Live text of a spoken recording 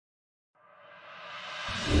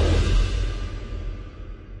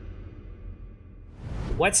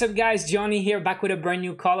What's up guys, Johnny here, back with a brand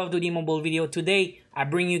new Call of Duty Mobile video. Today, I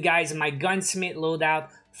bring you guys my Gunsmith Loadout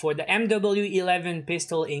for the MW11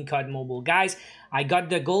 pistol in COD Mobile. Guys, I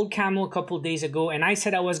got the gold camo a couple days ago and I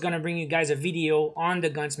said I was going to bring you guys a video on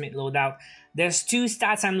the Gunsmith Loadout. There's two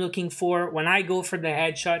stats I'm looking for when I go for the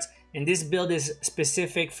headshots, and this build is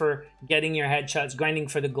specific for getting your headshots, grinding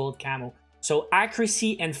for the gold camo. So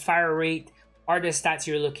accuracy and fire rate are the stats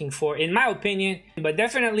you're looking for, in my opinion, but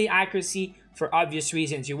definitely accuracy for obvious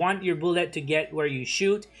reasons. You want your bullet to get where you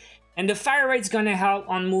shoot, and the fire rate's gonna help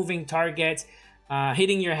on moving targets,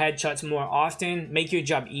 hitting your headshots more often, make your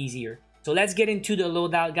job easier. So let's get into the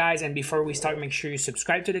loadout, guys, and before we start, make sure you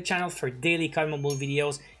subscribe to the channel for daily COD Mobile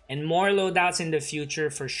videos and more loadouts in the future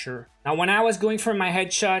for sure. Now, when I was going for my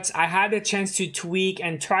headshots, I had a chance to tweak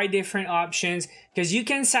and try different options, because you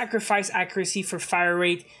can sacrifice accuracy for fire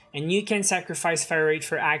rate and you can sacrifice fire rate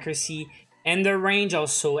for accuracy, and the range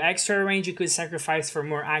also. Extra range you could sacrifice for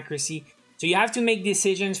more accuracy. So you have to make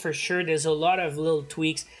decisions for sure. There's a lot of little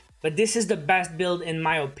tweaks, but this is the best build in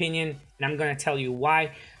my opinion, and I'm gonna tell you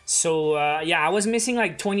why. So yeah, I was missing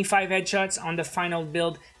like 25 headshots on the final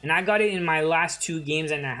build, and I got it in my last 2.5 games.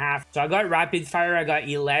 So I got rapid fire, I got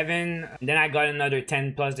 11, and then I got another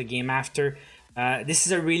 10 plus the game after. This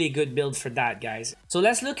is a really good build for that, guys. So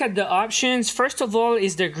let's look at the options. First of all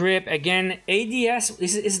is the grip. Again, ADS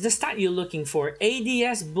is the stat you're looking for.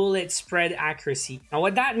 ADS bullet spread accuracy. Now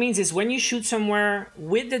what that means is when you shoot somewhere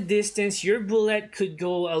with the distance, your bullet could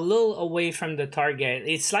go a little away from the target.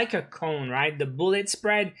 It's like a cone, right? The bullet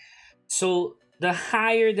spread. So the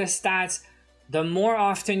higher the stats, the more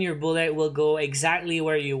often your bullet will go exactly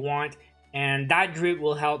where you want, and that grip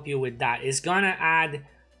will help you with that. It's gonna add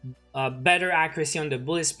better accuracy on the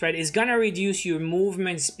bullet spread. Is gonna reduce your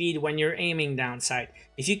movement speed when you're aiming down sight.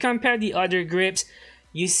 If you compare the other grips,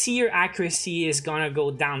 you see your accuracy is gonna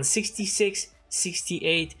go down 66,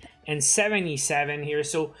 68, and 77 here.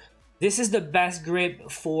 So this is the best grip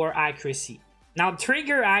for accuracy. Now,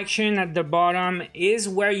 trigger action at the bottom is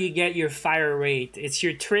where you get your fire rate. It's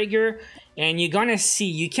your trigger, and you're gonna see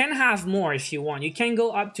you can have more if you want. You can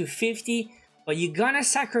go up to 50, but you're gonna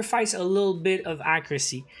sacrifice a little bit of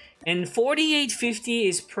accuracy. And 48-50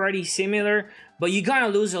 is pretty similar, but you're gonna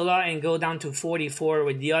lose a lot and go down to 44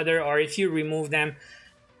 with the other, or if you remove them.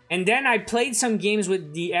 And then I played some games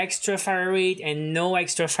with the extra fire rate and no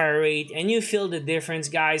extra fire rate, and you feel the difference,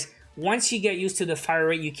 guys. Once you get used to the fire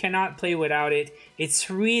rate, you cannot play without it.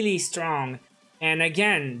 It's really strong. And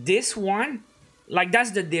again, this one, like,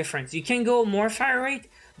 that's the difference. You can go more fire rate,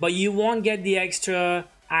 but you won't get the extra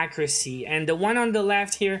accuracy. And the one on the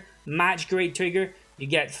left here, match grade trigger, you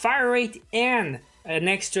get fire rate and an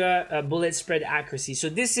extra bullet spread accuracy. So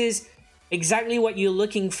this is exactly what you're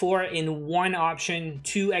looking for in one option,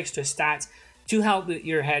 2 extra stats to help with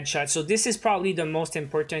your headshot. So this is probably the most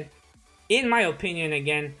important, in my opinion,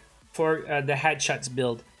 again, for the headshots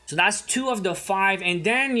build. So that's 2 of the 5, and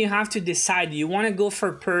then you have to decide, do you want to go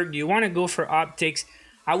for perk, do you want to go for optics?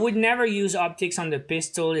 I would never use optics on the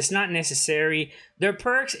pistol. It's not necessary. The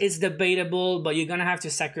perks, it's debatable, but you're gonna have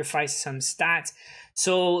to sacrifice some stats.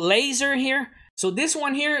 So laser here. So this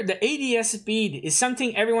one here, the ADS speed is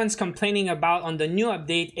something everyone's complaining about on the new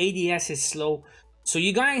update. ADS is slow. So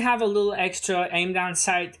you're gonna have a little extra aim down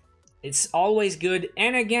sight. It's always good.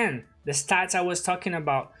 And again, the stats I was talking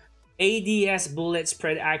about. ADS bullet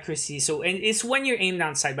spread accuracy. So, and it's when you're aim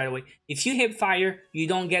down sight, by the way. If you hip fire, you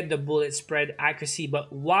don't get the bullet spread accuracy,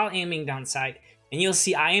 but while aiming down sight, and you'll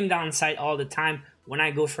see I aim down sight all the time when I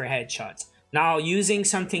go for headshots. Now, using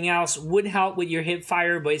something else would help with your hip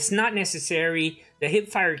fire, but it's not necessary. The hip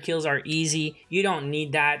fire kills are easy. You don't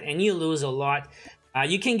need that, and you lose a lot.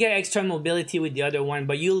 You can get extra mobility with the other one,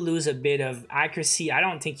 but you'll lose a bit of accuracy. I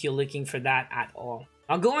don't think you're looking for that at all.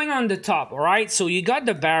 Now, going on the top, all right, so you got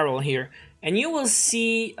the barrel here, and you will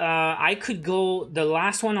see I could go the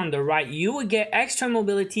last one on the right. You will get extra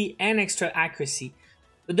mobility and extra accuracy.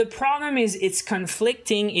 But the problem is it's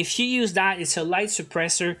conflicting. If you use that, it's a light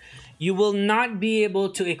suppressor. You will not be able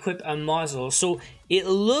to equip a muzzle. So it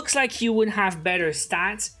looks like you would have better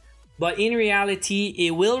stats, but in reality,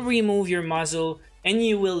 it will remove your muzzle, and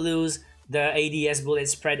you will lose the ADS bullet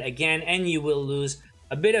spread again, and you will lose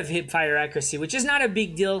a bit of hip fire accuracy, which is not a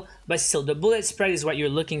big deal, but still the bullet spread is what you're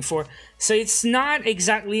looking for. So it's not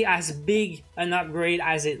exactly as big an upgrade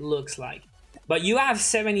as it looks like. But you have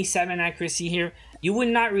 77 accuracy here. You would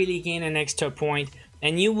not really gain an extra point,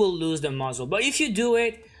 and you will lose the muzzle. But if you do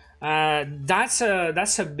it, that's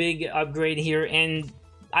a big upgrade here. And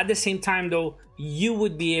at the same time though, you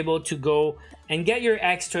would be able to go and get your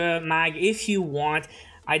extra mag if you want.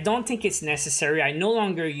 I don't think it's necessary. I no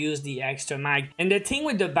longer use the extra mag. And the thing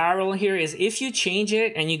with the barrel here is if you change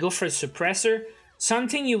it and you go for a suppressor,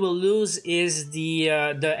 something you will lose is the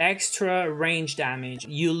extra range damage.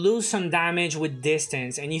 You lose some damage with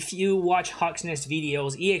distance, and if you watch Hawksnest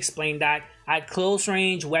videos, he explained that at close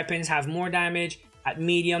range, weapons have more damage. At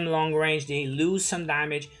medium, long range, they lose some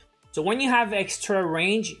damage. So when you have extra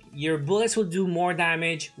range, your bullets will do more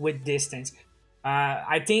damage with distance.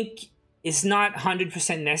 I think it's not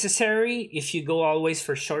 100% necessary if you go always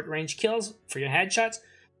for short range kills, for your headshots.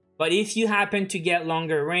 But if you happen to get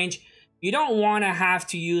longer range, you don't want to have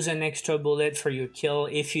to use an extra bullet for your kill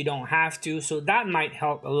if you don't have to. So that might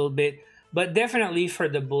help a little bit. But definitely for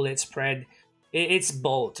the bullet spread, it's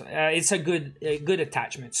bolt. It's a good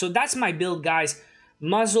attachment. So that's my build, guys.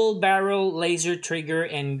 Muzzle, barrel, laser trigger,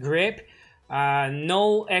 and grip.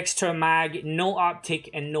 No extra mag, no optic,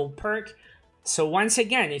 and no perk. So once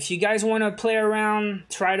again, if you guys want to play around,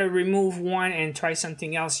 try to remove one and try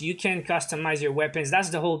something else, you can customize your weapons. That's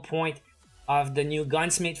the whole point of the new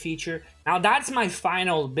gunsmith feature. Now that's my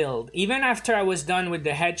final build. Even after I was done with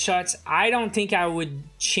the headshots, I don't think I would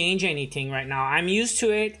change anything right now. I'm used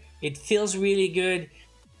to it. It feels really good.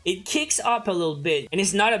 It kicks up a little bit, and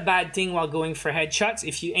it's not a bad thing while going for headshots.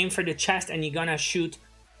 If you aim for the chest and you're gonna shoot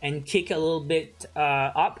and kick a little bit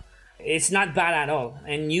up, it's not bad at all.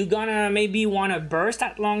 And you're gonna maybe want to burst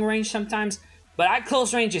at long range sometimes, but at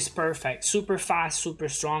close range is perfect. Super fast, super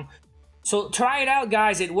strong. So try it out,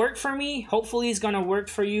 guys. It worked for me. Hopefully it's gonna work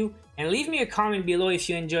for you. And leave me a comment below if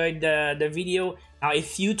you enjoyed the video. Now,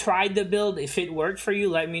 if you tried the build, if it worked for you,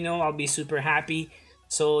 let me know. I'll be super happy.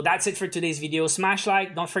 So that's it for today's video. Smash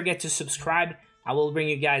like. Don't forget to subscribe. I will bring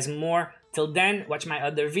you guys more. Till then, watch my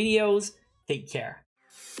other videos. Take care.